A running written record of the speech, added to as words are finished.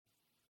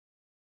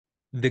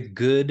the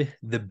good,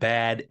 the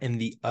bad, and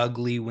the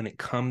ugly when it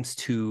comes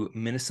to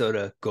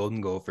Minnesota Golden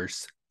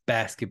Gophers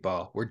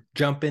basketball. We're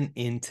jumping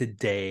in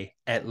today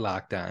at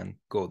Locked On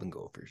Golden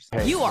Gophers.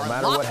 Hey, You are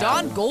Locked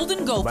On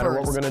Golden No matter what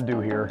Gophers, we're going to do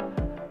here,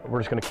 we're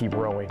just going to keep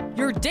rowing.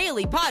 your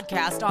daily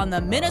podcast on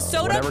the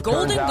Minnesota Whatever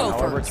Golden turns out,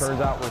 however it Gophers.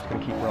 turns out, we're just going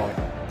to keep rowing.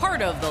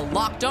 Part of the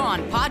Locked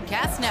On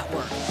Podcast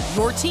Network,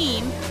 your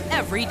team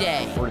every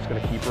day. We're just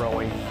going to keep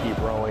rowing,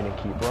 and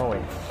keep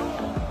rowing.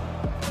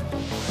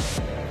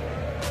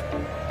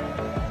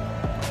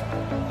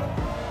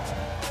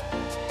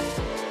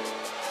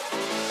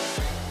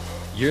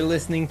 You're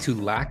listening to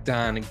Locked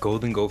On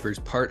Golden Gophers,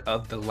 part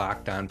of the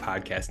Locked On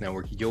Podcast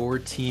Network, your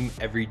team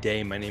every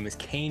day. My name is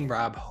Kane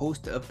Robb,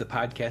 host of the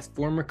podcast,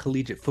 former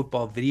collegiate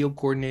football video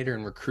coordinator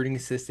and recruiting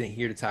assistant,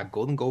 here to talk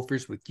Golden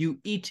Gophers with you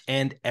each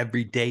and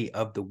every day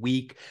of the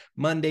week,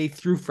 Monday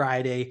through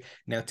Friday.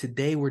 Now,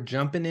 today we're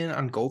jumping in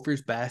on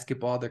Gophers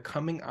basketball. They're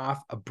coming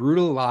off a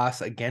brutal loss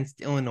against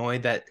Illinois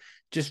that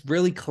just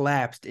really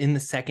collapsed in the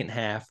second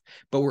half,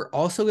 but we're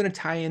also going to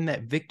tie in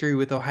that victory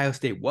with Ohio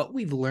State, what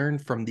we've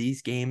learned from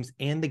these games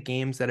and the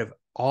games that have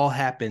all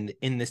happened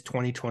in this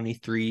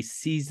 2023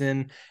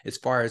 season, as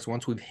far as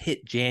once we've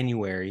hit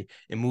January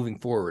and moving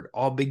forward,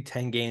 all Big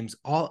Ten games,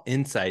 all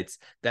insights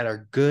that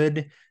are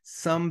good,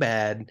 some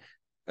bad,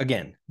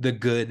 again, the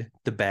good,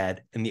 the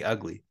bad, and the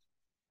ugly.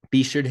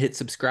 Be sure to hit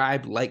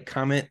subscribe, like,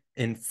 comment,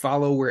 and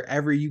follow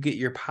wherever you get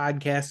your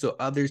podcast so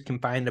others can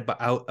find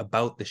out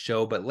about the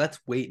show. But let's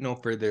wait no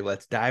further.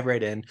 Let's dive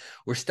right in.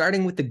 We're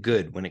starting with the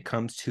good when it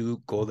comes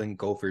to Golden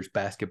Gophers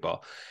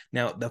basketball.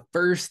 Now, the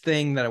first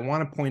thing that I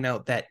want to point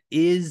out that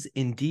is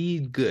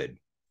indeed good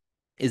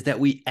is that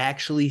we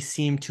actually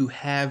seem to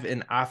have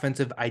an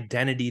offensive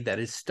identity that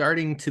is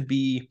starting to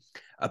be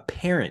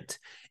apparent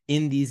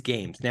in these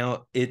games.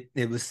 Now, it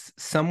was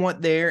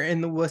somewhat there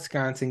in the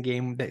Wisconsin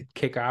game that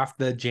kick off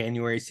the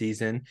January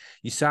season.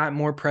 You saw it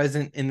more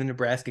present in the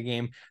Nebraska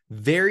game,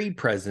 very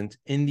present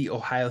in the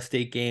Ohio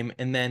State game,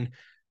 and then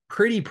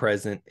pretty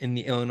present in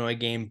the Illinois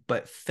game,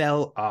 but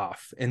fell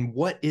off. And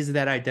what is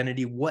that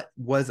identity? What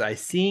was I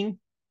seeing?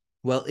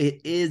 Well, it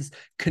is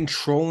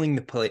controlling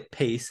the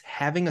pace,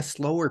 having a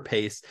slower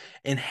pace,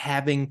 and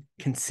having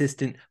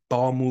consistent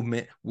ball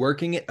movement,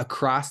 working it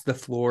across the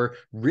floor,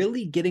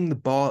 really getting the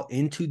ball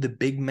into the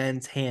big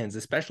men's hands,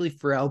 especially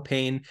Pharrell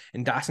Payne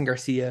and Dawson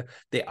Garcia.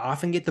 They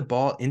often get the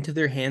ball into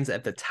their hands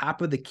at the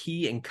top of the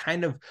key and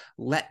kind of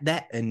let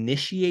that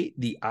initiate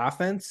the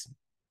offense.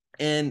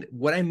 And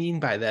what I mean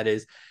by that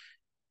is,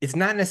 it's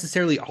not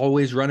necessarily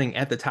always running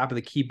at the top of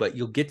the key, but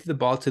you'll get to the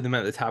ball to them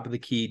at the top of the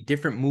key.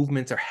 Different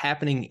movements are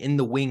happening in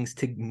the wings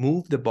to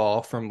move the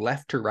ball from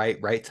left to right,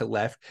 right to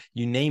left,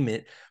 you name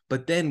it.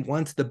 But then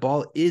once the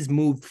ball is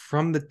moved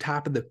from the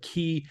top of the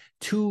key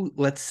to,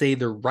 let's say,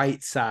 the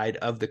right side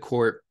of the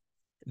court,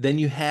 then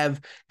you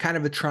have kind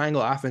of a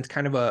triangle offense,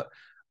 kind of a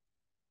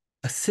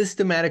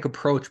systematic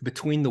approach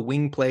between the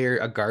wing player,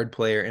 a guard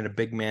player, and a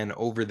big man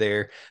over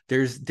there.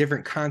 There's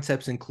different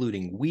concepts,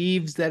 including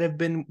weaves that have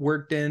been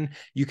worked in.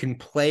 You can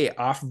play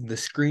off of the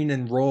screen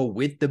and roll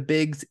with the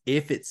bigs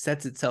if it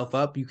sets itself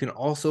up. You can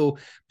also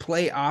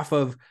play off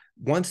of,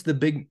 once the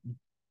big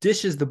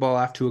dishes the ball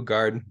off to a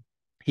guard,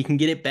 he can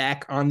get it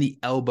back on the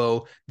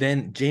elbow.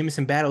 Then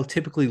Jamison Battle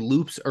typically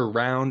loops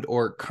around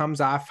or comes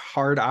off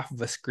hard off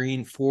of a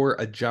screen for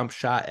a jump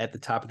shot at the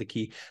top of the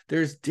key.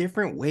 There's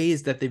different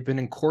ways that they've been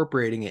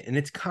incorporating it, and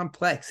it's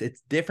complex.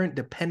 It's different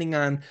depending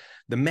on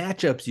the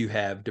matchups you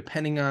have,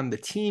 depending on the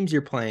teams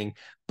you're playing,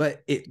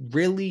 but it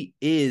really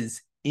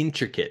is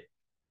intricate.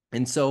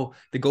 And so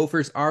the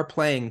Gophers are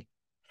playing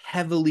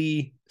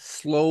heavily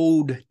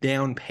slowed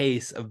down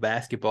pace of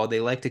basketball.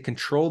 They like to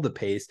control the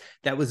pace.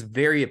 That was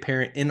very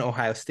apparent in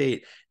Ohio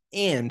State.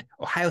 And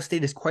Ohio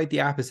State is quite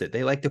the opposite.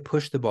 They like to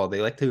push the ball.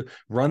 They like to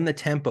run the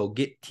tempo,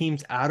 get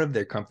teams out of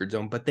their comfort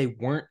zone, but they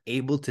weren't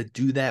able to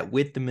do that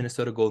with the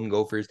Minnesota Golden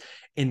Gophers,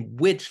 and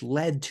which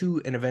led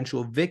to an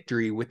eventual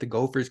victory with the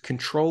Gophers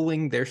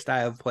controlling their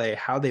style of play,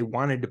 how they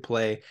wanted to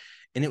play.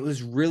 And it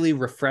was really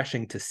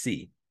refreshing to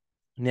see.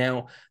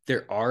 Now,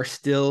 there are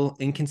still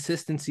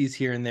inconsistencies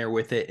here and there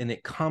with it, and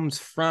it comes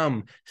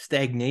from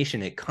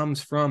stagnation. It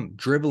comes from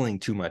dribbling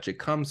too much. It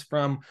comes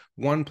from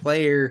one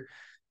player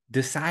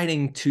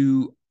deciding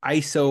to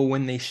ISO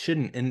when they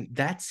shouldn't, and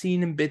that's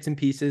seen in bits and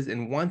pieces.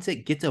 And once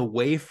it gets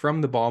away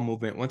from the ball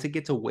movement, once it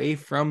gets away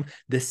from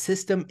the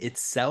system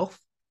itself,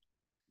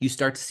 you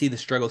start to see the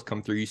struggles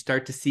come through. You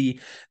start to see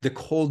the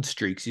cold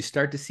streaks. You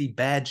start to see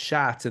bad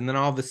shots, and then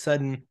all of a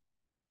sudden,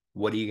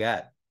 what do you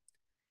got?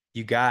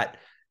 You got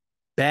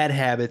bad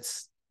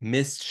habits,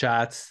 missed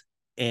shots,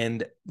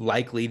 and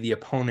likely the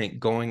opponent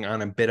going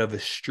on a bit of a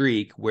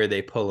streak where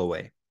they pull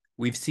away.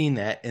 We've seen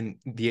that, and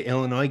the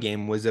Illinois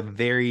game was a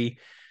very,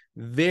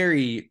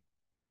 very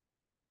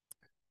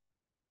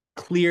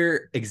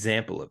clear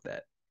example of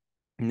that.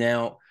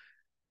 Now,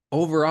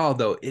 overall,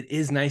 though, it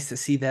is nice to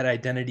see that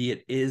identity.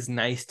 It is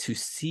nice to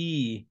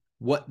see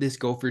what this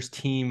Gophers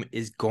team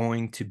is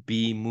going to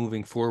be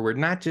moving forward,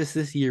 not just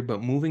this year,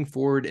 but moving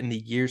forward in the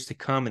years to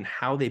come, and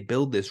how they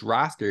build this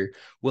roster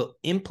will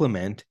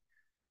implement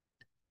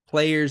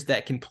players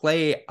that can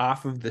play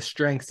off of the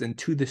strengths and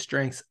to the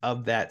strengths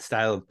of that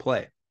style of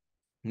play.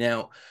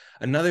 Now,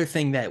 another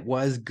thing that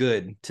was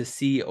good to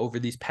see over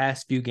these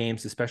past few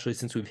games, especially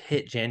since we've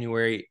hit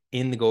January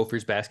in the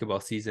Gophers basketball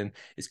season,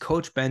 is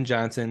Coach Ben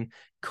Johnson.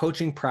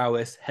 Coaching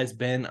prowess has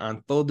been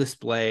on full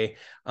display,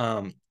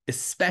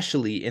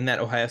 especially in that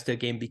Ohio State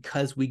game,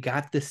 because we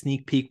got the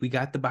sneak peek, we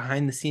got the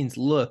behind the scenes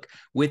look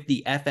with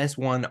the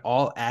FS1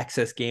 all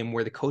access game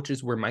where the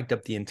coaches were mic'd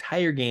up the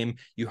entire game.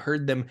 You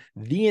heard them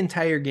the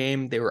entire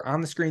game. They were on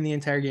the screen the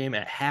entire game.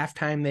 At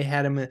halftime, they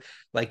had them.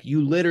 Like,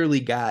 you literally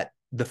got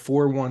the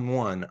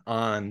 411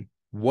 on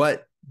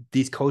what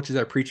these coaches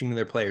are preaching to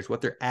their players,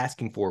 what they're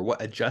asking for,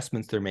 what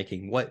adjustments they're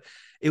making.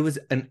 It was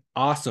an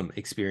awesome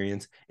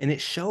experience, and it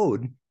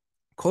showed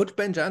Coach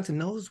Ben Johnson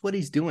knows what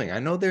he's doing. I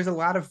know there's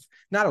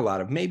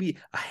maybe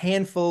a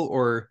handful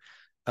or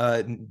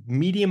a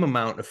medium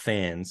amount of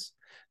fans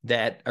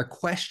that are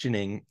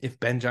questioning if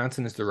Ben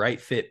Johnson is the right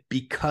fit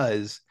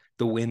because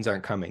the wins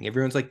aren't coming.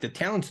 Everyone's like, the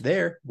talent's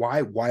there. Why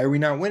are we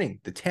not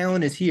winning? The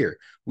talent is here.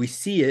 We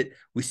see it.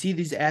 We see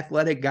these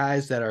athletic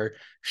guys that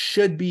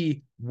should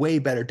be way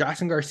better.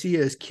 Dawson Garcia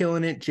is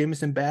killing it.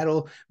 Jamison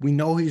Battle, we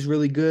know he's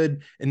really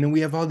good. And then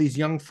we have all these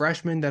young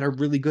freshmen that are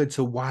really good.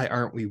 So why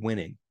aren't we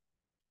winning?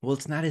 Well,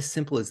 it's not as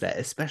simple as that,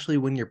 especially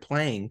when you're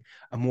playing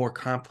a more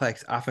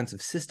complex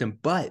offensive system.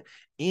 But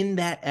in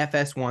that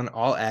FS1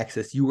 all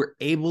access, you were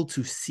able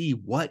to see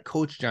what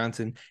Coach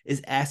Johnson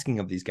is asking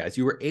of these guys.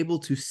 You were able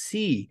to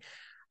see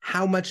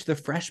how much the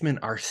freshmen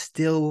are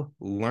still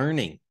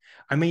learning.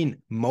 I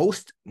mean, we'll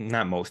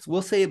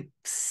say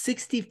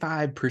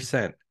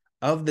 65%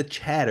 of the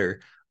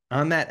chatter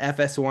on that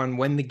FS1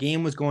 when the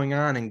game was going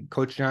on and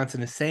Coach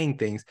Johnson is saying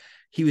things,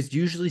 he was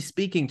usually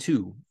speaking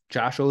to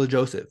Josh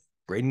Ola-Joseph,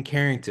 Braden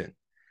Carrington,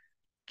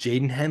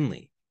 Jaden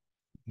Henley,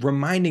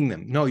 reminding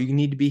them, no, you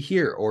need to be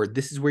here, or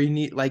this is where you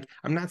need, like,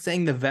 I'm not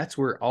saying the vets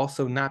were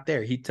also not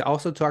there. He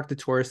also talked to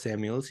Torres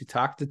Samuels. He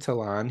talked to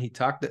Talon. He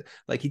talked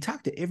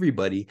to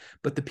everybody,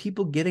 but the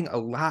people getting a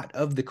lot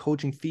of the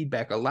coaching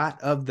feedback, a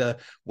lot of the,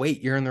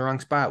 wait, you're in the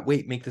wrong spot.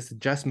 Wait, make this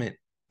adjustment,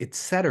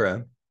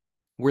 etc.,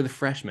 were the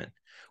freshmen,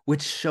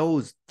 which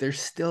shows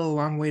there's still a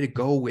long way to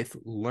go with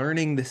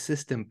learning the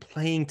system,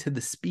 playing to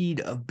the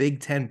speed of Big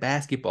Ten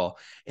basketball.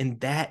 And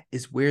that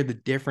is where the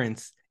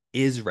difference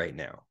is right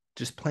now.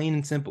 Just plain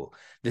and simple.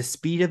 The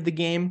speed of the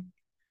game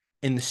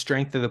and the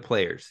strength of the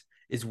players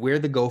is where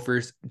the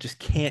Gophers just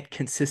can't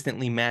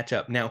consistently match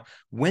up. Now,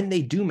 when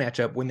they do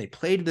match up, when they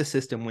play to the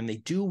system, when they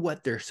do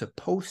what they're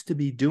supposed to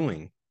be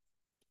doing,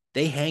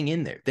 they hang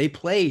in there. They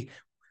play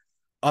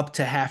up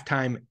to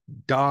halftime,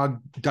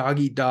 dog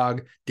eat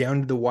dog,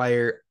 down to the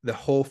wire, the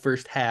whole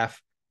first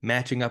half,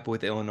 matching up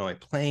with Illinois,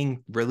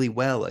 playing really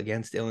well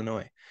against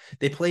Illinois.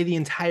 They play the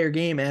entire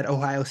game at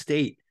Ohio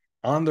State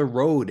on the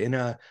road in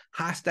a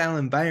hostile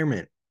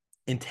environment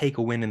and take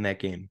a win in that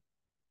game.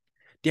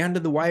 Down to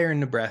the wire in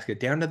Nebraska,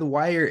 down to the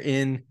wire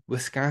in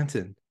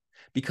Wisconsin.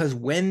 Because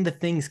when the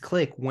things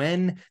click,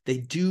 when they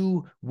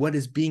do what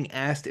is being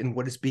asked and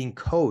what is being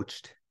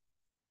coached,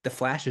 the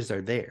flashes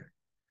are there.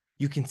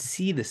 You can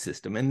see the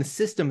system, and the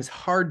system is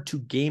hard to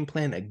game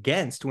plan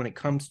against when it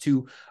comes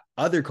to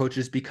other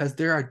coaches because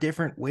there are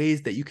different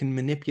ways that you can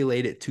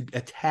manipulate it to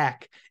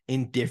attack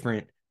in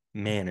different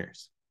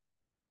manners.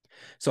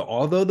 So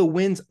although the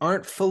wins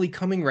aren't fully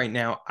coming right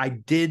now, I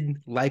did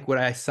like what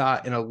I saw,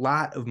 and a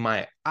lot of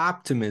my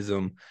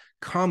optimism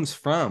comes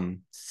from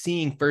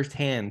seeing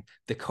firsthand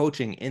the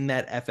coaching in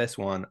that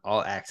FS1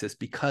 all access,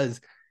 because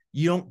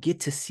you don't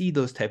get to see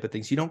those type of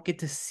things. You don't get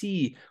to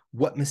see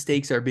what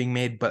mistakes are being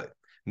made, but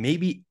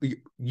maybe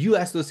you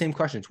ask those same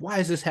questions. Why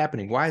is this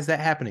happening? Why is that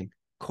happening?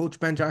 Coach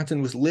Ben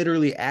Johnson was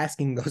literally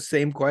asking those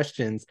same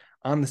questions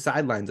on the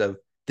sidelines of,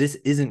 this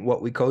isn't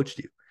what we coached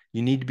you.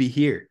 You need to be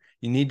here.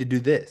 You need to do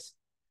this.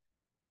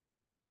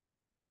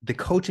 The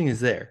coaching is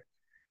there.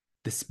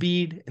 The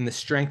speed and the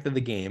strength of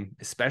the game,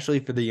 especially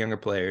for the younger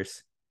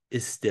players,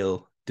 is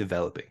still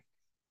developing.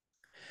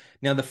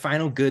 Now, the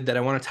final good that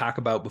I want to talk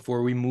about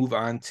before we move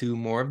on to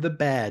more of the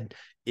bad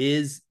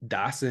is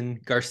Dawson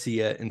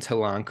Garcia and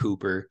Talon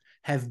Cooper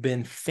have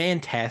been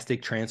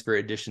fantastic transfer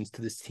additions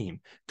to this team.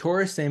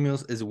 Torres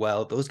Samuels as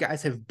well. Those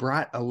guys have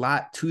brought a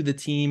lot to the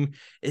team,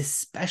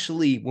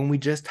 especially when we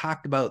just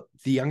talked about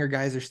the younger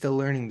guys are still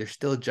learning. They're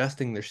still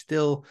adjusting. They're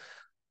still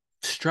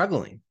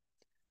struggling.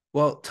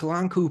 Well,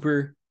 Talon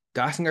Cooper,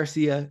 Dawson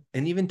Garcia,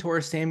 and even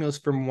Torres Samuels,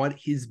 from what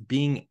he's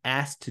being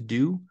asked to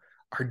do,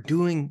 are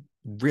doing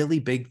really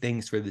big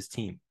things for this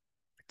team.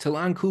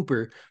 Talon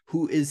Cooper,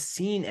 who is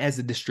seen as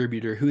a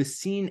distributor, who is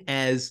seen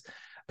as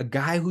a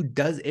guy who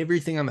does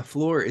everything on the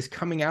floor, is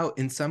coming out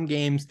in some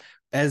games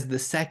as the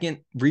second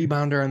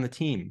rebounder on the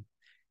team.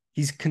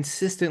 He's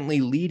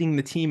consistently leading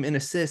the team in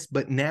assists,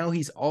 but now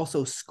he's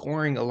also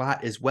scoring a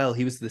lot as well.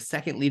 He was the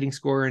second leading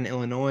scorer in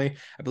Illinois.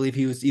 I believe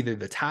he was either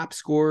the top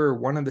scorer or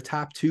one of the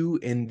top two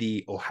in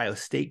the Ohio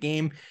State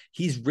game.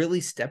 He's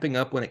really stepping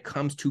up when it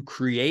comes to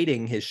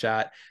creating his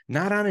shot,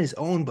 not on his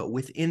own, but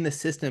within the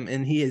system.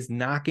 And he is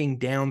knocking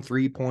down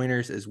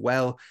 3-pointers as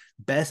well.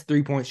 Best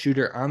 3-point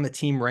shooter on the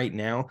team right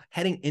now.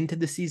 Heading into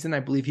the season, I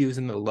believe he was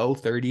in the low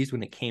 30s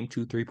when it came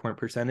to 3-point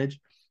percentage.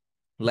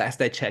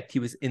 Last I checked, he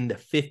was in the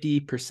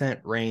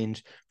 50%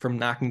 range from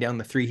knocking down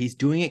the three. He's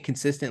doing it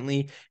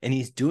consistently, and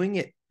he's doing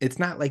it. It's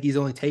not like he's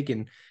only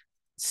taken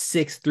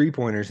 6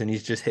 3-pointers and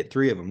he's just hit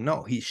 3 of them.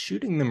 No, he's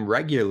shooting them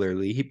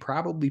regularly. He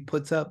probably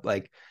puts up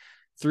like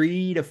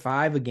 3 to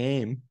 5 a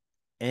game,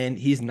 and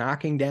he's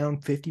knocking down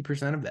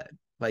 50% of that.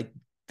 Like,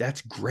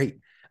 that's great.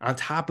 On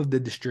top of the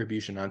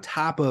distribution, on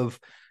top of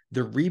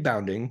the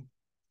rebounding,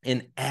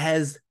 and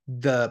as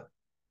the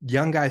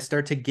young guys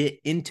start to get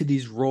into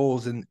these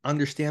roles and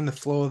understand the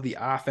flow of the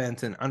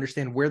offense and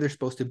understand where they're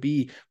supposed to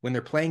be when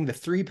they're playing the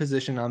 3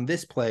 position on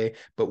this play,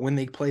 but when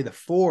they play the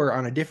 4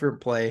 on a different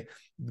play,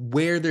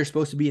 where they're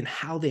supposed to be and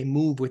how they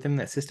move within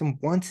that system.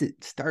 Once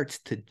it starts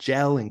to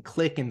gel and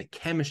click and the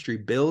chemistry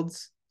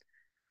builds,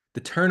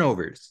 the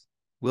turnovers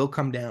will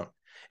come down.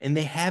 And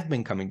they have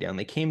been coming down.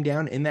 They came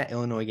down in that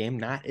Illinois game,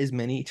 not as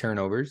many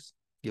turnovers.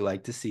 You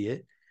like to see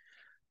it.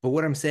 But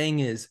what I'm saying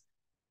is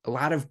a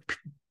lot of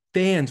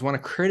fans want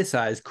to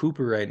criticize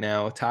Cooper right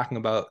now, talking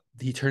about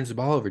he turns the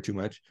ball over too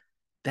much.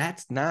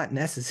 That's not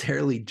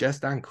necessarily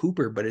just on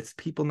Cooper, but it's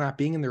people not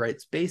being in the right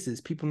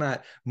spaces, people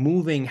not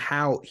moving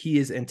how he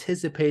is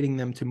anticipating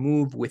them to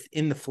move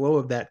within the flow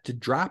of that to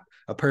drop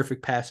a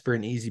perfect pass for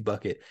an easy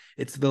bucket.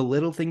 It's the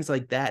little things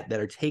like that that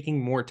are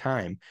taking more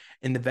time,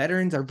 and the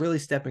veterans are really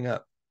stepping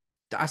up.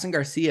 Dawson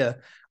Garcia,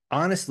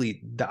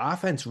 honestly, the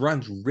offense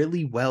runs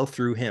really well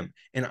through him.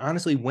 And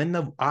honestly, when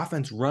the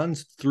offense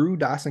runs through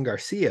Dawson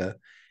Garcia,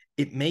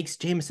 it makes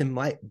Jamison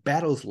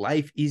Battle's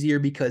life easier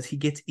because he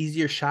gets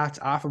easier shots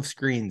off of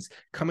screens,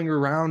 coming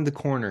around the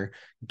corner,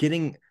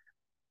 getting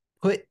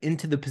put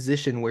into the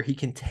position where he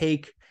can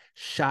take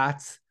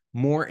shots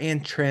more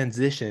in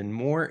transition,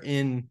 more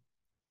in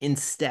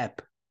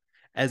step,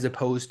 as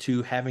opposed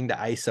to having to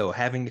ISO,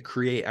 having to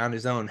create on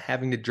his own,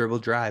 having to dribble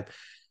drive.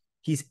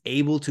 He's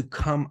able to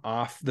come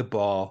off the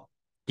ball,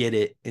 get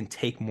it, and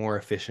take more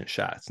efficient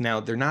shots. Now,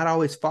 they're not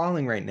always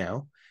falling right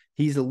now.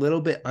 He's a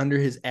little bit under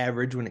his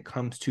average when it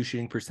comes to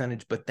shooting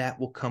percentage, but that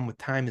will come with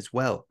time as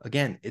well.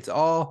 Again, it's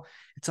all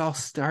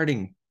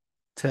starting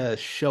to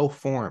show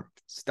form,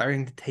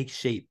 starting to take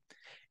shape.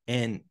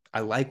 And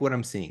I like what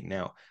I'm seeing.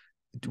 Now,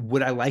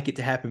 would I like it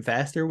to happen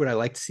faster? Would I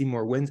like to see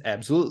more wins?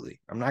 Absolutely.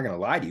 I'm not going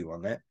to lie to you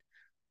on that.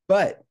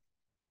 But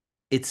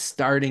it's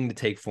starting to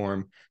take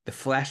form. The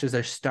flashes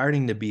are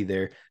starting to be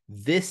there.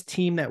 This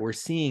team that we're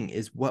seeing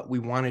is what we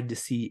wanted to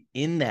see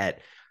in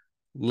that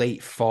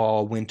late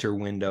fall winter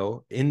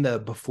window, in the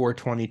before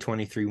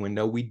 2023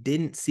 window. We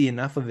didn't see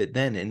enough of it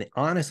then. And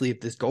honestly,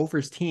 if this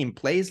Gophers team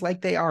plays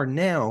like they are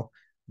now,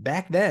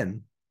 back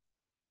then,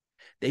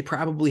 they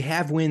probably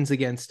have wins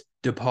against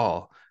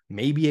DePaul,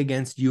 maybe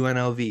against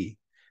UNLV,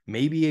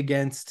 maybe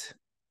against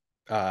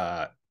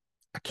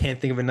I can't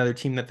think of another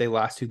team that they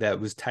lost to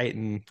that was tight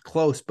and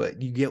close,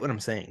 but you get what I'm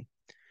saying.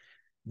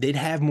 They'd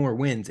have more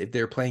wins if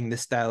they're playing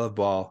this style of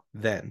ball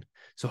then.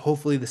 So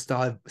hopefully the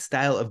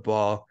style of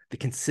ball, the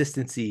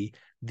consistency,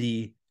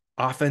 the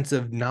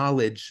offensive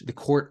knowledge, the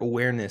court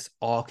awareness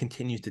all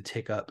continues to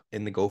tick up,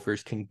 and the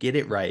Gophers can get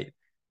it right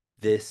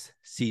this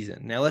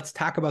season. Now let's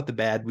talk about the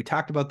bad. We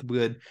talked about the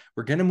good.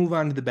 We're going to move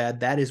on to the bad.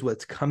 That is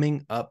what's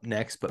coming up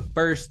next. But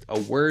first, a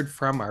word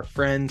from our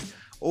friends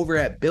over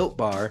at Built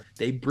Bar.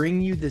 They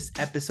bring you this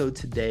episode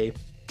today.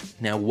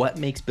 Now, what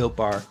makes Built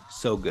Bar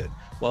so good?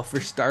 Well, for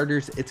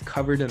starters, it's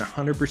covered in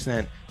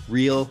 100%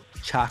 real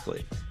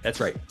chocolate. That's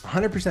right,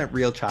 100%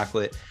 real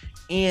chocolate,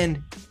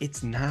 and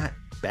it's not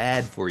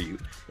bad for you.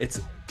 It's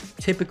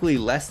typically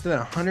less than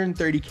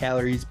 130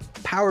 calories,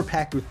 power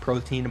packed with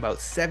protein, about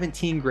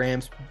 17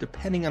 grams,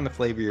 depending on the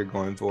flavor you're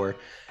going for.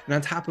 And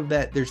on top of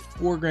that, there's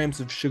 4 grams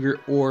of sugar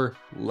or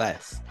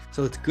less.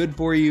 So it's good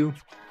for you.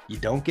 You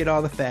don't get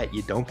all the fat,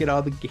 you don't get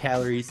all the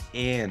calories,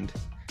 and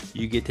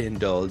you get to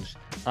indulge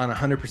on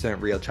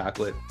 100% real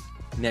chocolate.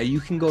 Now you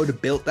can go to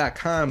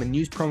built.com and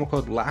use promo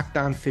code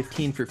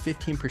LOCKEDON15 for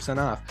 15%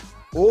 off,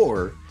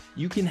 or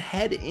you can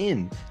head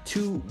in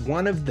to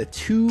one of the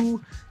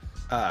 2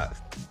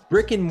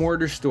 brick and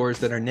mortar stores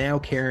that are now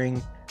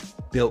carrying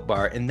Built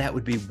Bar, and that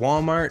would be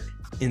Walmart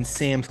and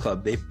Sam's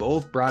Club. They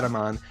both brought them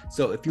on.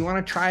 So if you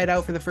want to try it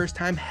out for the first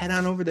time, head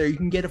on over there. You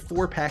can get a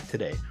 4-pack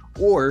today.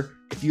 Or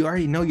if you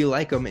already know you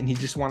like them and you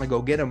just want to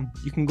go get them,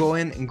 you can go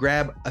in and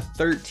grab a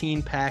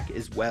 13-pack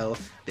as well.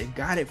 They've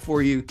got it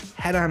for you.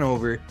 Head on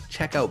over,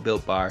 check out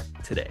Built Bar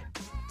today.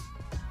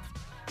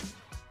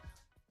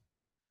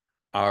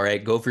 All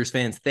right, Gophers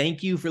fans,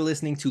 thank you for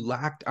listening to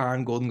Locked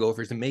On Golden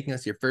Gophers and making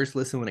us your first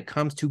listen when it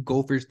comes to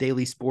Gophers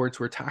Daily Sports.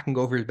 We're talking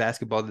Gophers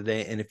basketball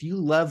today, and if you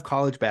love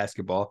college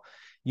basketball,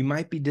 you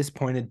might be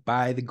disappointed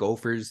by the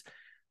Gophers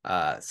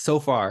so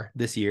far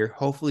this year.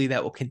 Hopefully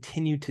that will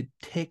continue to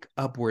tick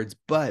upwards.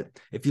 But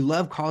if you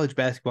love college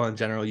basketball in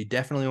general, you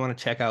definitely want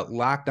to check out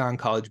Locked On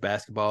College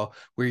Basketball,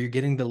 where you're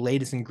getting the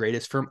latest and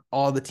greatest from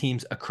all the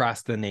teams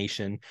across the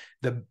nation,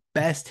 the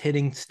best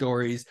hitting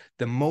stories,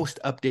 the most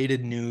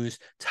updated news,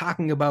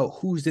 talking about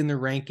who's in the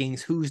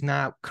rankings, who's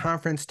not.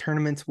 Conference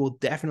tournaments will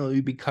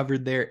definitely be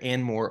covered there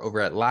and more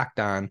over at Locked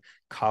On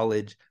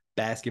College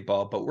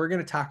Basketball. But we're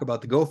going to talk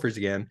about the Gophers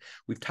again.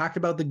 We've talked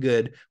about the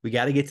good. We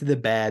got to get to the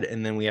bad,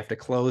 and then we have to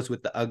close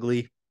with the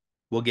ugly.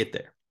 We'll get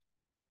there.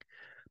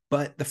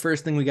 But the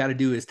first thing we got to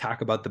do is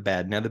talk about the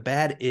bad. Now, the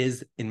bad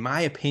is, in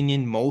my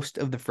opinion, most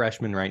of the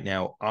freshmen right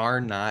now are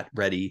not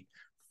ready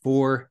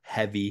for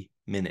heavy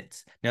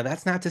minutes. Now,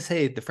 that's not to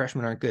say the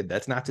freshmen aren't good.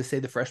 That's not to say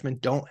the freshmen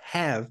don't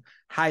have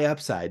high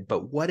upside.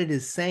 But what it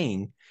is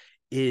saying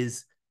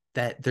is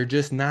that they're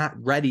just not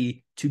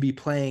ready to be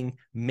playing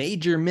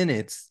major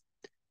minutes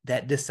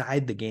that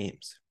decide the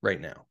games right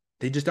now.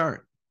 They just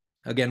aren't.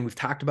 Again, we've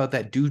talked about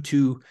that due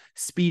to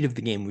speed of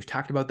the game. We've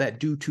talked about that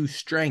due to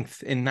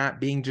strength and not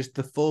being just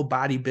the full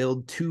body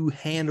build to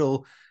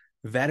handle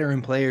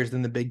veteran players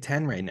in the Big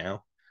Ten right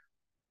now.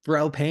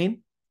 Pharrell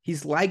Payne,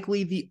 he's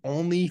likely the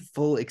only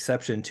full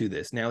exception to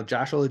this. Now,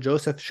 Josh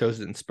Ola-Joseph shows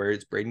it in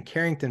spurts. Braden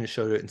Carrington has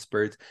showed it in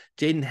spurts.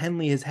 Jaden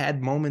Henley has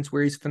had moments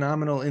where he's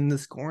phenomenal in the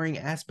scoring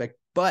aspect,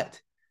 but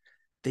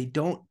they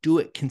don't do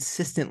it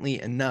consistently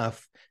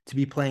enough to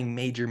be playing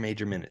major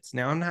minutes.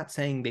 Now, I'm not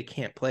saying they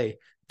can't play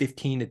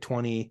 15 to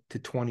 20 to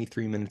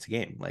 23 minutes a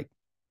game.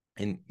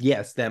 And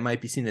yes, that might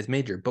be seen as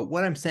major. But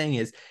what I'm saying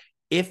is,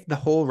 if the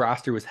whole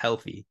roster was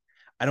healthy,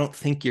 I don't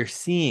think you're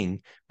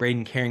seeing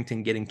Braden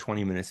Carrington getting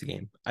 20 minutes a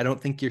game. I don't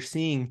think you're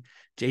seeing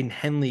Jaden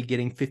Henley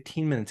getting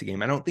 15 minutes a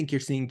game. I don't think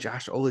you're seeing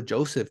Josh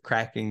Ola-Joseph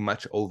cracking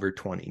much over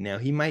 20. Now,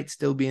 he might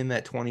still be in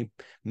that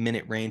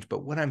 20-minute range,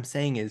 but what I'm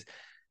saying is,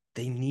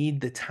 they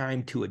need the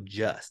time to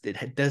adjust.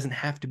 It doesn't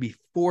have to be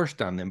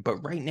forced on them, but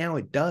right now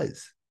it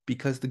does,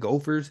 because the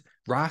Gophers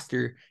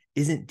roster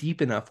isn't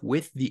deep enough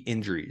with the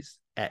injuries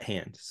at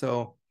hand.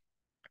 So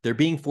they're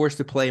being forced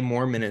to play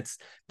more minutes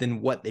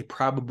than what they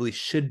probably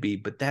should be,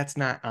 but that's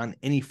not on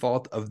any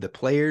fault of the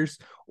players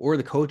or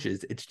the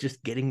coaches. It's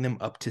just getting them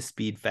up to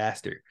speed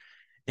faster.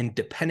 And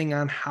depending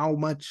on how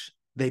much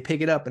they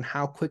pick it up and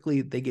how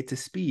quickly they get to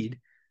speed,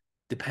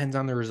 depends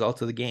on the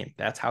results of the game.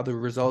 That's how the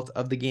results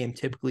of the game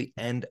typically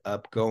end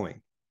up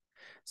going.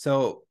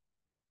 So,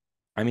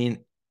 I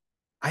mean,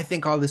 I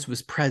think all this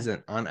was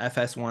present on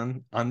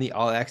FS1, on the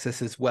All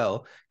Access as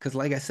well, because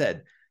like I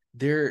said,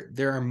 there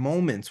are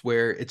moments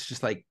where it's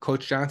just like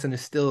Coach Johnson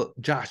is still,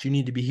 Josh, you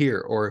need to be here.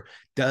 Or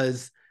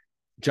does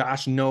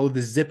Josh know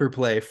the zipper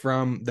play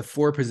from the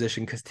 4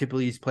 position, because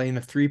typically he's playing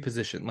the 3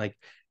 position? Like,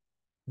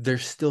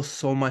 there's still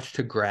so much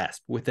to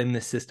grasp within the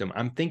system.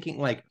 I'm thinking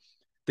like,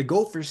 the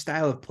Gophers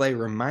style of play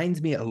reminds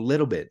me a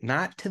little bit,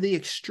 not to the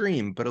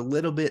extreme, but a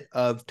little bit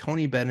of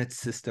Tony Bennett's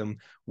system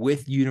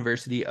with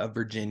University of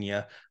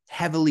Virginia.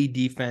 Heavily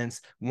defense,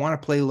 want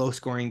to play low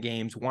scoring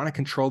games, want to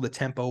control the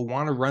tempo,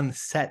 want to run the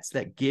sets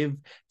that give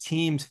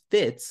teams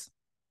fits.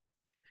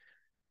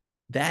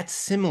 That's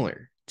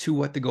similar to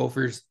what the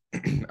Gophers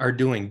are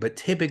doing, but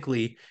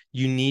typically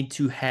you need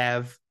to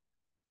have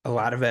a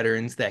lot of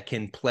veterans that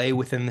can play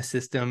within the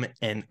system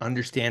and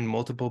understand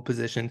multiple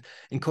positions.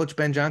 And Coach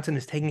Ben Johnson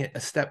is taking it a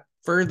step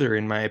further,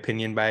 in my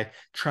opinion, by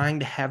trying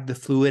to have the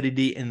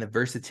fluidity and the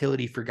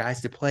versatility for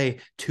guys to play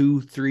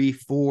 2, 3,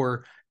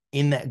 4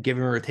 in that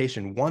given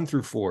rotation, 1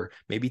 through 4,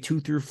 maybe 2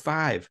 through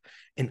 5,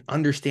 and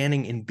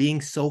understanding and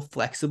being so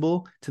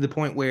flexible to the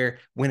point where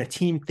when a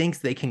team thinks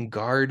they can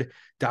guard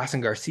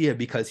Dawson Garcia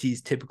because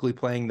he's typically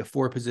playing the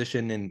 4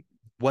 position, and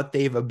what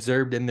they've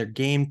observed in their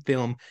game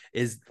film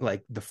is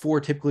like the 4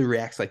 typically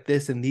reacts like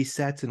this in these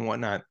sets and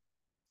whatnot.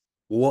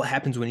 What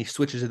happens when he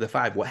switches to the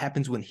 5? What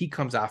happens when he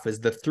comes off as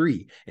the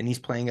 3 and he's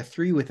playing a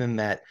 3 within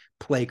that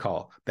play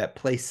call, that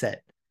play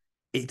set?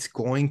 It's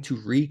going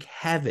to wreak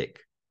havoc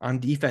on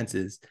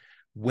defenses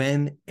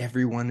when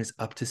everyone is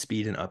up to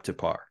speed and up to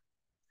par.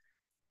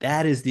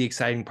 That is the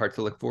exciting part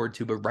to look forward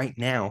to. But right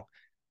now,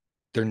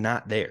 they're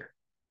not there.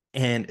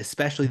 And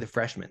especially the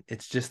freshmen.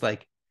 It's just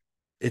like,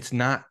 it's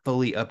not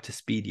fully up to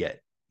speed yet,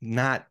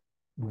 not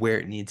where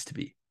it needs to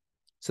be.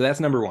 So that's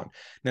number 1.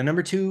 Now,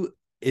 number 2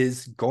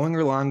 is going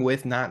along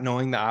with not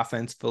knowing the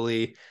offense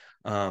fully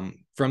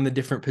from the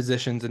different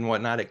positions and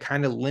whatnot. It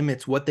kind of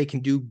limits what they can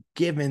do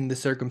given the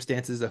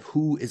circumstances of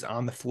who is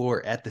on the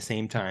floor at the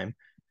same time.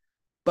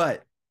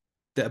 But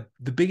the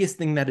biggest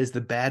thing that is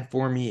the bad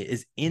for me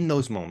is in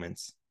those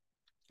moments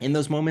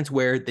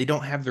where they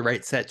don't have the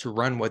right set to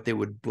run what they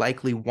would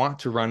likely want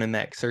to run in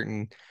that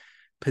certain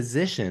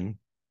position.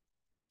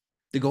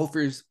 The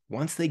Gophers,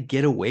 once they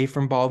get away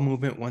from ball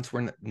movement, once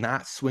we're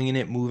not swinging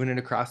it, moving it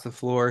across the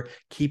floor,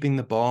 keeping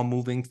the ball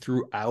moving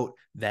throughout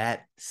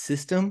that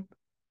system,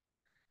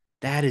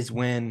 that is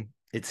when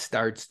it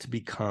starts to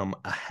become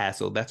a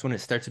hassle. That's when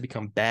it starts to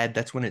become bad.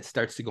 That's when it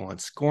starts to go on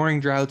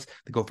scoring droughts.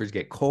 The Gophers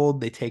get cold.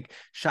 They take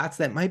shots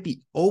that might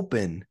be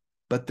open,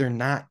 but they're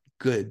not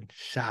good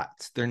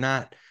shots. They're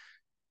not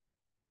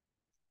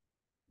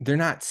they're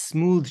not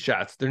smooth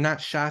shots. They're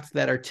not shots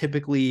that are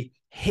typically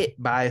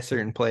hit by a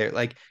certain player.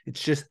 Like,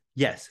 it's just,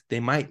 yes, they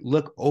might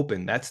look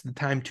open. That's the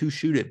time to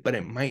shoot it, but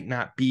it might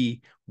not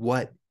be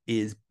what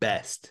is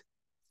best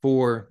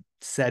for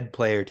said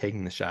player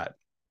taking the shot.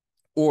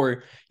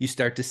 Or you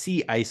start to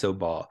see ISO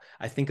ball.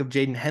 I think of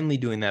Jaden Henley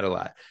doing that a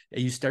lot.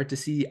 You start to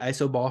see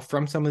ISO ball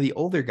from some of the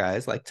older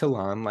guys like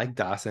Talon, like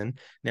Dawson.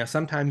 Now,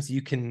 sometimes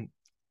you can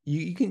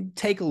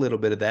take a little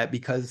bit of that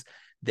because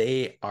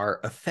they are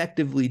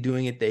effectively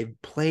doing it. They've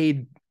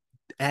played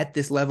at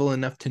this level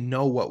enough to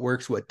know what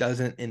works, what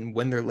doesn't. And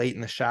when they're late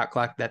in the shot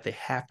clock, that they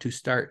have to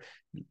start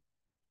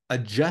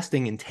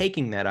adjusting and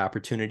taking that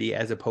opportunity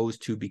as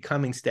opposed to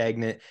becoming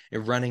stagnant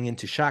and running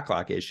into shot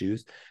clock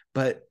issues.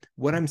 But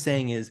what I'm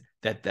saying is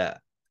that the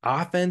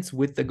offense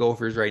with the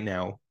Gophers right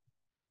now,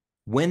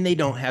 when they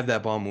don't have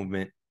that ball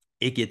movement,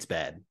 it gets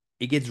bad.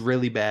 It gets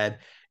really bad.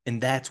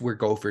 And that's where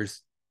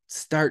Gophers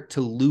start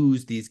to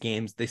lose these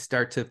games. They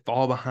start to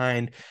fall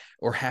behind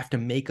or have to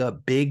make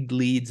up big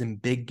leads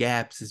and big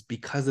gaps, is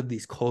because of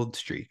these cold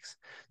streaks.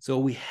 So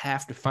we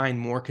have to find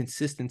more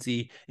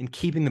consistency in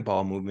keeping the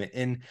ball movement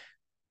and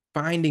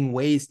finding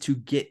ways to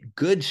get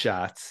good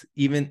shots,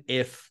 even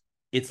if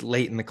it's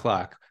late in the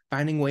clock,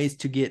 finding ways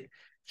to get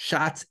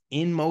shots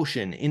in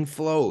motion, in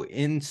flow,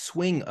 in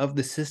swing of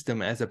the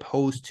system, as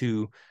opposed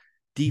to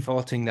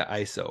defaulting to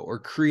ISO or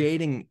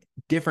creating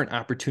different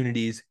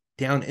opportunities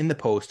down in the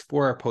post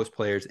for our post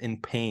players in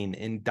Payne,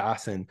 in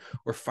Dawson,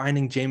 or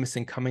finding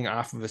Jamison coming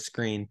off of a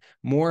screen.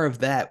 More of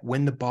that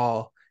when the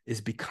ball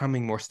is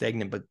becoming more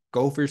stagnant. But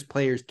Gophers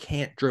players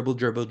can't dribble.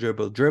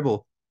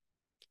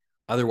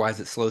 Otherwise,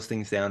 it slows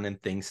things down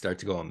and things start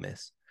to go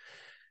amiss.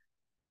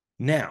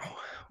 Now,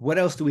 what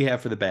else do we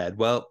have for the bad?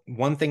 Well,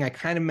 one thing I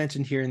kind of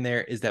mentioned here and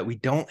there is that we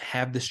don't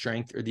have the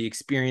strength or the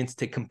experience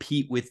to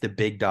compete with the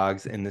big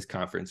dogs in this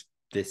conference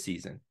this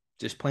season.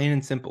 Just plain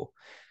and simple.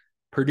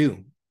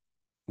 Purdue,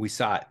 we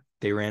saw it.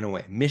 They ran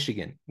away.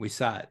 Michigan, we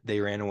saw it.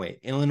 They ran away.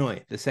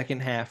 Illinois, the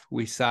second half,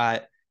 we saw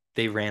it.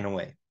 They ran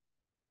away.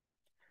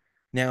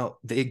 Now,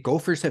 the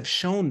Gophers have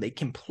shown they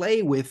can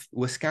play with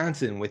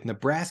Wisconsin, with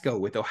Nebraska,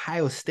 with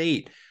Ohio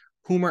State,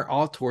 whom are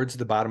all towards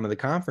the bottom of the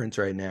conference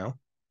right now.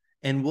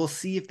 And we'll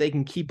see if they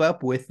can keep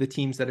up with the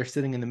teams that are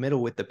sitting in the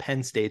middle, with the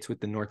Penn States, with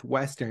the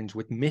Northwesterns,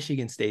 with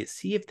Michigan State.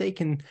 See if they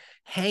can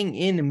hang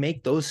in and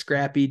make those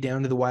scrappy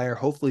down to the wire,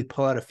 hopefully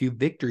pull out a few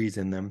victories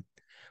in them.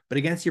 But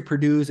against your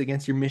Purdue's,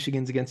 against your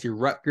Michigans, against your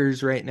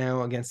Rutgers right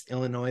now, against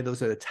Illinois,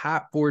 those are the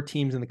top 4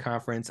 teams in the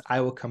conference.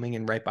 Iowa coming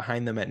in right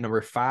behind them at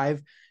number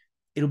 5.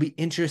 It'll be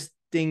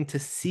interesting to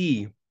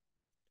see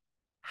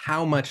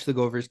how much the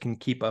Gophers can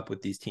keep up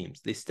with these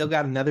teams. They still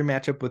got another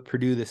matchup with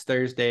Purdue this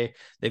Thursday.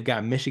 They've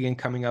got Michigan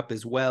coming up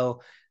as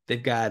well.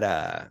 They've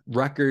got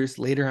Rutgers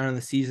later on in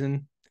the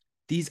season.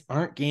 These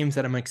aren't games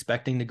that I'm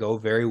expecting to go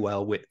very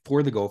well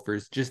for the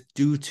Gophers, just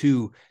due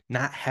to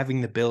not having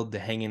the build to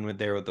hang in with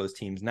those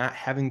teams, not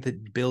having the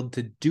build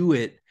to do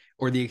it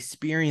or the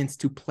experience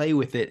to play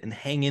with it and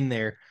hang in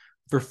there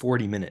for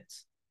 40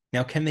 minutes.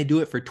 Now, can they do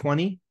it for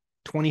 20,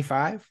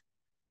 25,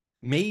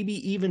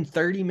 maybe even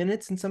 30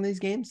 minutes in some of these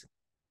games?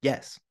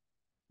 Yes.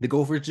 The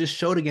Gophers just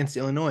showed against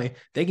Illinois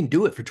they can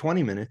do it for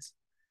 20 minutes.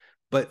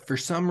 But for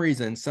some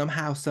reason,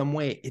 somehow, some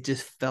way, it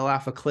just fell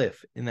off a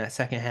cliff in that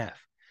second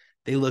half.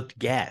 They looked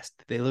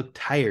gassed. They looked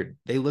tired.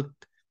 They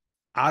looked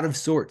out of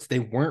sorts. They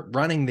weren't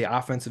running the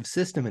offensive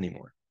system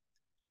anymore.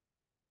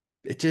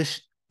 It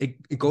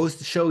goes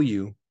to show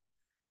you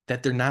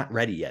that they're not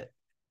ready yet.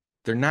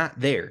 They're not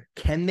there.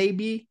 Can they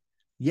be?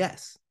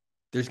 Yes.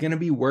 There's going to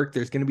be work.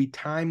 There's going to be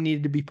time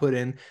needed to be put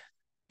in.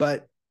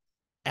 But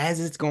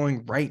as it's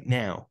going right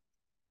now,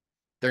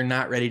 they're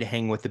not ready to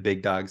hang with the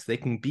big dogs. They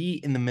can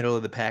be in the middle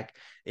of the pack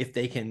if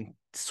they can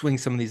swing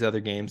some of these other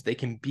games. They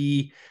can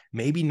be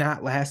maybe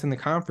not last in the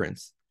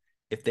conference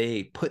if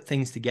they put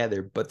things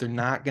together, but they're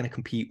not going to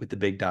compete with the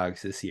big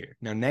dogs this year.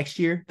 Now, next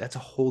year, that's a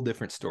whole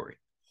different story.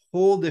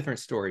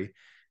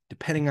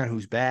 Depending on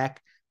who's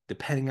back,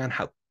 depending on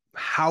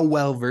how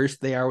well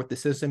versed they are with the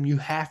system. You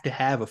have to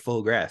have a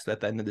full grasp at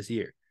the end of this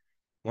year.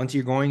 Once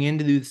you're going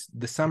into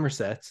the summer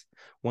sets,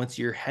 once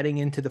you're heading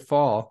into the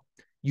fall,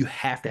 you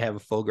have to have a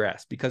full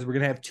grasp, because we're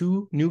going to have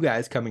 2 new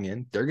guys coming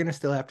in. They're going to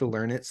still have to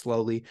learn it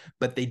slowly,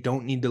 but they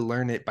don't need to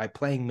learn it by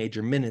playing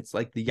major minutes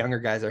like the younger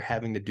guys are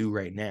having to do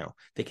right now.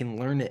 They can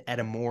learn it at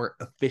a more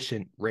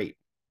efficient rate.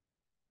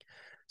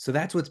 So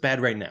that's what's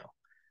bad right now.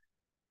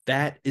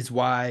 That is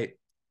why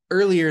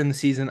earlier in the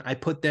season, I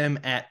put them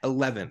at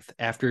 11th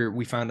after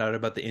we found out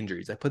about the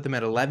injuries. I put them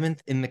at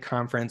 11th in the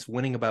conference,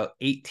 winning about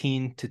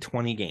 18 to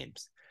 20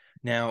 games.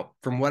 Now,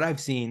 from what I've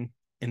seen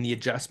and the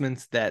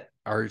adjustments that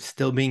are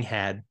still being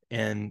had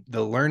and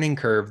the learning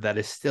curve that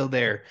is still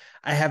there,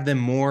 I have them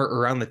more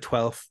around the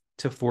 12th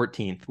to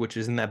 14th, which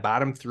is in that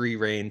bottom 3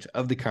 range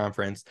of the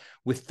conference,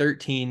 with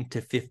 13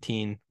 to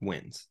 15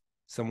 wins,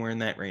 somewhere in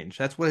that range.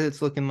 That's what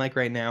it's looking like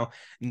right now.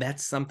 And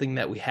that's something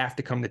that we have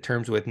to come to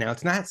terms with. Now,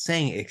 it's not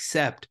saying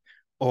except,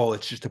 oh,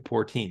 it's just a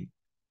poor team.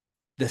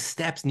 The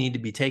steps need to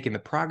be taken. The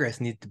progress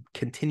needs to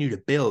continue to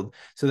build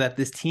so that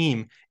this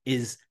team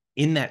is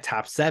in that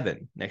top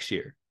 7 next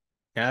year.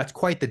 Now, that's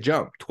quite the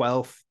jump,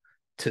 12th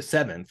to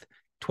 7th,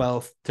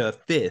 12th to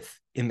 5th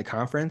in the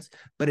conference,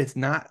 but it's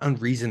not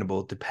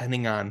unreasonable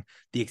depending on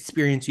the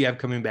experience you have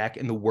coming back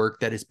and the work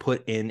that is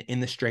put in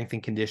the strength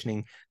and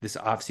conditioning this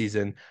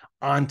offseason,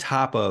 on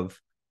top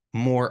of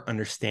more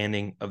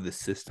understanding of the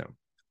system.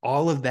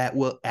 All of that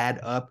will add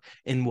up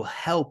and will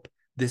help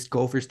this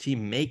Gophers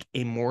team make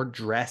a more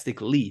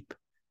drastic leap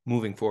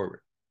moving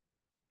forward.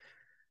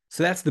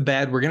 So that's the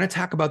bad. We're going to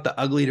talk about the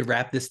ugly to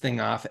wrap this thing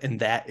off,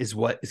 and that is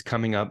what is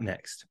coming up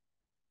next.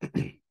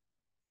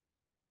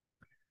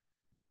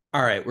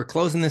 All right, we're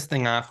closing this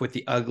thing off with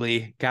the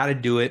ugly. Got to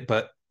do it,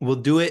 but we'll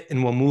do it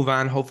and we'll move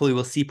on. Hopefully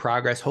we'll see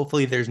progress.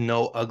 Hopefully there's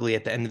no ugly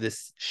at the end of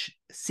this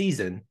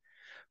season.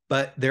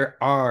 But there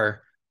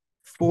are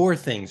 4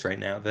 things right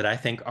now that I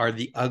think are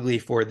the ugly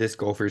for this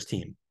Gophers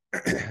team.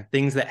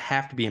 Things that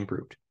have to be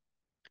improved.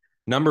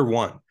 Number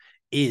 1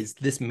 is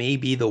this may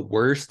be the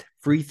worst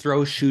free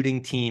throw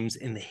shooting teams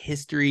in the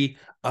history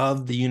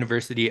of the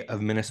University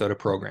of Minnesota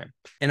program.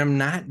 And I'm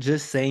not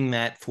just saying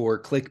that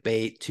for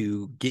clickbait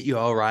to get you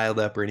all riled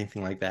up or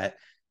anything like that.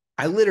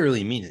 I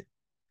literally mean it.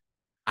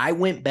 I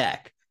went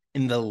back,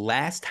 and the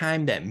last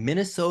time that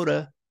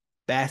Minnesota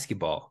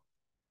basketball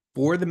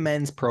for the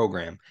men's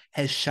program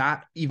has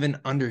shot even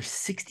under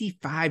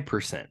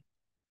 65%,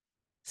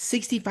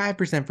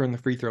 65% from the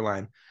free throw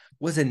line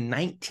was in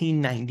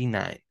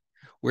 1999,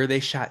 where they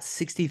shot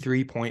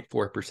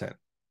 63.4%.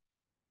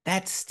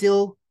 That's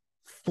still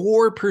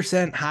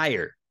 4%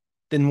 higher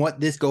than what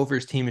this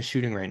Gophers team is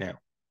shooting right now.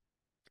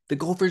 The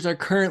Gophers are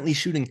currently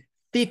shooting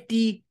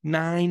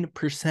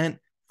 59%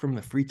 from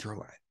the free throw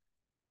line.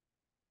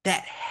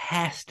 That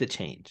has to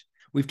change.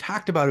 We've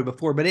talked about it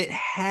before, but it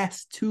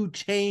has to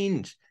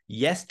change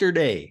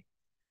yesterday,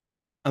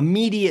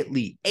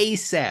 immediately,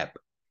 ASAP,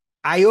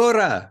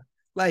 IOTA,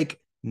 like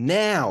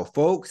now,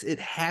 folks. It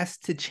has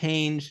to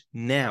change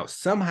now.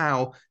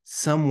 Somehow,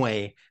 some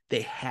way,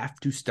 they have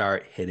to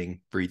start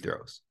hitting free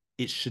throws.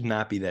 It should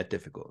not be that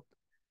difficult.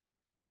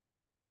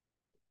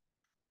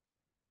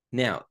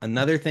 Now,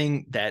 another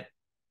thing that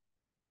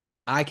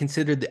I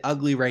consider the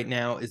ugly right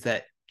now is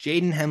that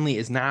Jaden Henley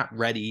is not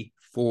ready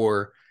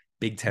for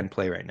Big Ten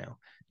play right now.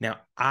 Now,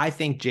 I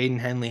think Jaden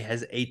Henley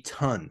has a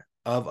ton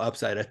of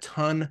upside, a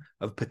ton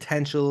of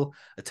potential,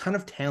 a ton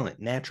of talent,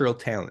 natural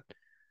talent,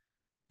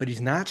 but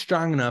he's not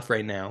strong enough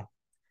right now.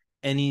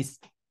 And he's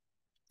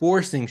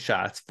forcing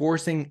shots,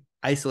 forcing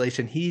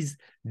isolation. He's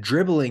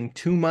dribbling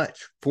too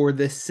much for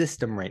this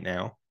system right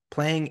now,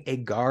 playing a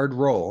guard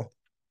role.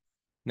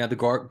 Now, the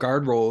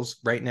guard roles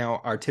right now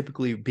are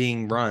typically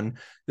being run.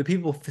 The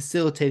people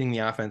facilitating the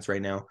offense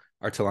right now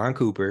are Talon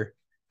Cooper,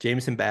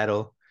 Jamison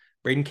Battle,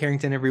 Braden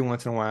Carrington every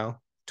once in a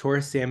while,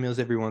 Taurus Samuels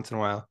every once in a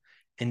while,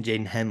 and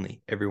Jaden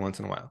Henley every once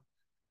in a while.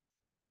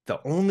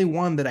 The only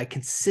one that I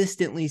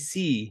consistently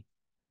see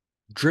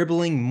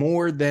dribbling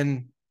more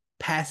than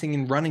passing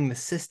and running the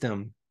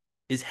system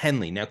is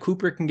Henley. Now,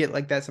 Cooper can get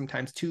like that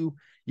sometimes too.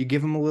 You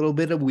give him a little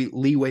bit of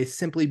leeway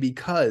simply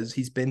because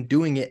he's been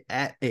doing it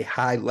at a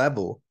high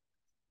level.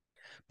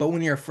 But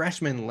when you're a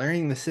freshman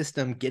learning the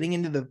system, getting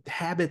into the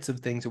habits of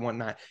things and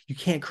whatnot, you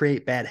can't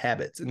create bad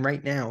habits. And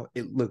right now,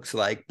 it looks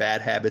like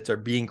bad habits are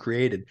being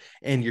created.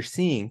 And you're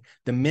seeing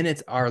the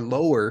minutes are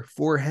lower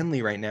for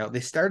Henley right now. They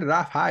started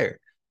off higher.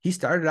 He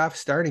started off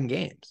starting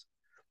games.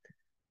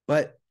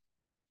 But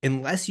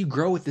unless you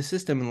grow with the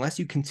system, unless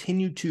you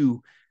continue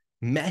to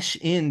mesh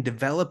in,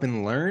 develop,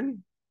 and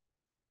learn,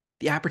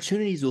 the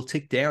opportunities will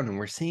tick down. And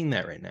we're seeing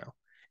that right now.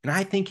 And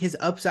I think his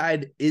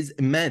upside is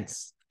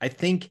immense. I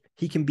think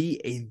he can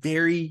be a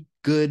very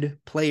good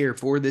player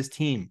for this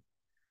team,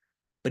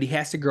 but he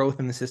has to grow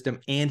within the system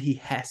and he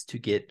has to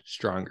get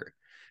stronger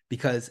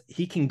because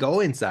he can go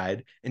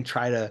inside and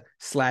try to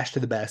slash to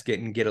the basket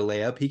and get a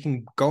layup. He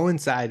can go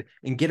inside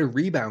and get a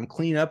rebound,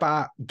 clean up,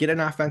 get an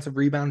offensive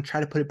rebound, try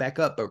to put it back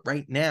up. But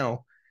right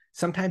now,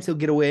 sometimes he'll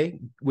get away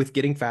with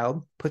getting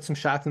fouled, put some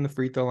shots in the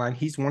free throw line.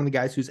 He's one of the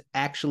guys who's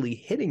actually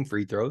hitting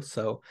free throws.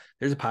 So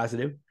there's a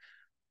positive,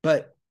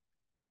 but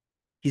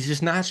he's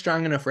just not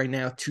strong enough right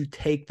now to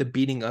take the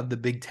beating of the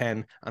Big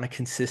Ten on a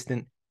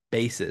consistent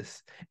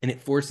basis. And it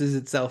forces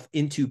itself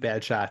into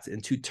bad shots,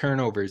 into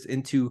turnovers,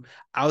 into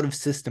out of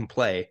system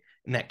play.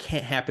 And that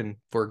can't happen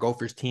for a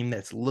Gophers team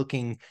that's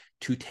looking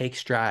to take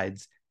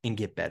strides and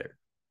get better.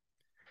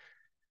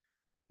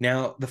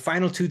 Now, the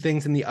final 2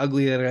 things in the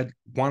ugly that I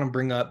want to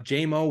bring up,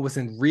 J-Mo was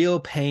in real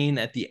pain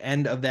at the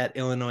end of that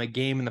Illinois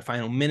game in the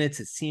final minutes.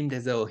 It seemed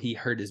as though he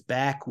hurt his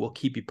back. We'll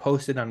keep you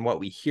posted on what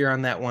we hear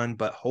on that one,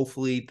 but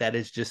hopefully that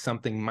is just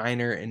something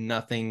minor and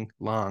nothing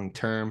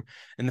long-term.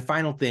 And the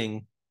final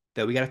thing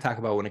that we got to talk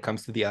about when it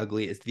comes to the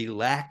ugly is the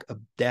lack of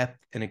depth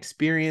and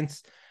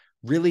experience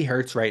really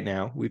hurts right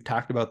now. We've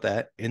talked about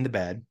that in the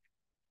bad.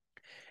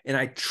 And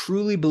I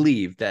truly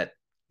believe that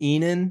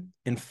Enan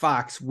and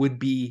Fox would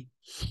be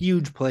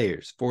huge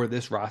players for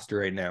this roster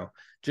right now,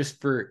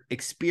 just for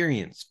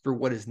experience, for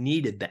what is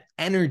needed, the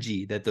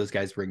energy that those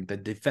guys bring, the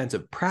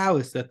defensive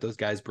prowess that those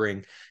guys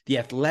bring, the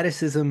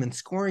athleticism and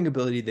scoring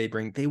ability they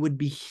bring. They would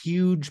be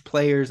huge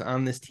players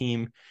on this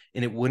team,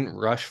 and it wouldn't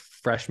rush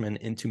freshmen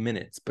into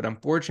minutes. But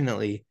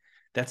unfortunately,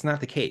 that's not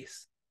the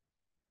case.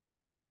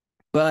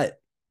 But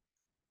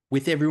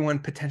with everyone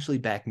potentially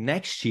back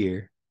next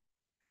year,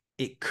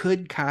 it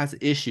could cause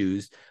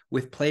issues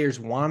with players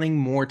wanting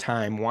more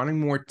time, wanting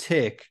more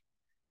tick,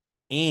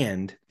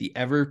 and the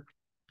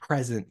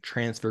ever-present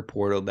transfer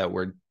portal that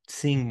we're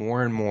seeing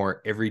more and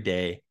more every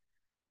day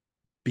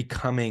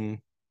becoming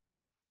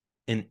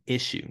an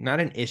issue. Not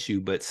an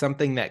issue, but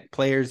something that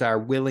players are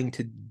willing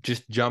to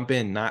just jump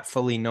in, not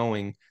fully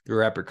knowing the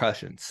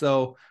repercussions.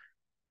 So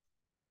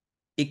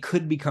it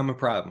could become a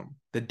problem.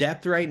 The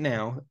depth right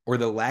now, or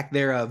the lack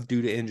thereof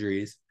due to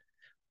injuries,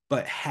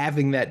 but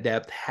having that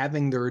depth,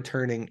 having the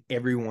returning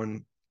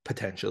everyone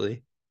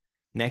potentially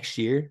next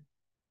year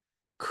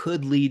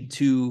could lead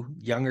to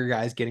younger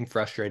guys getting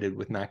frustrated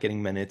with not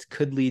getting minutes,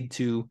 could lead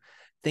to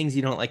things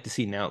you don't like to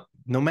see. Now,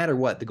 no matter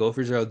what, the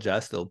Gophers will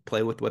adjust. They'll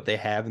play with what they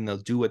have and they'll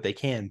do what they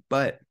can,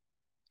 but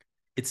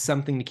it's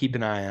something to keep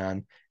an eye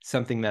on,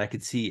 something that I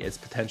could see as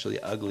potentially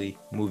ugly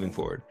moving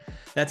forward.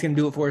 That's going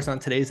to do it for us on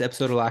today's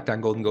episode of Locked On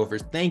Golden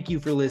Gophers. Thank you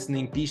for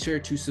listening. Be sure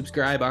to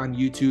subscribe on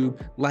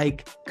YouTube,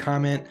 like,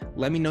 comment.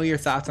 Let me know your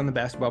thoughts on the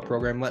basketball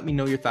program. Let me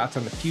know your thoughts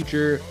on the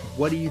future.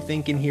 What are you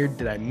thinking here?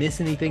 Did I miss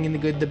anything in the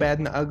good, the bad,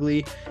 and the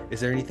ugly? Is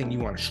there anything you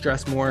want to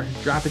stress more?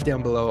 Drop it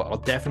down below. I'll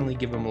definitely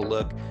give them a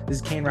look. This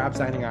is Kane Robb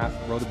signing off.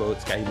 Row the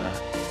boat. Sky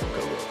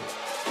Go.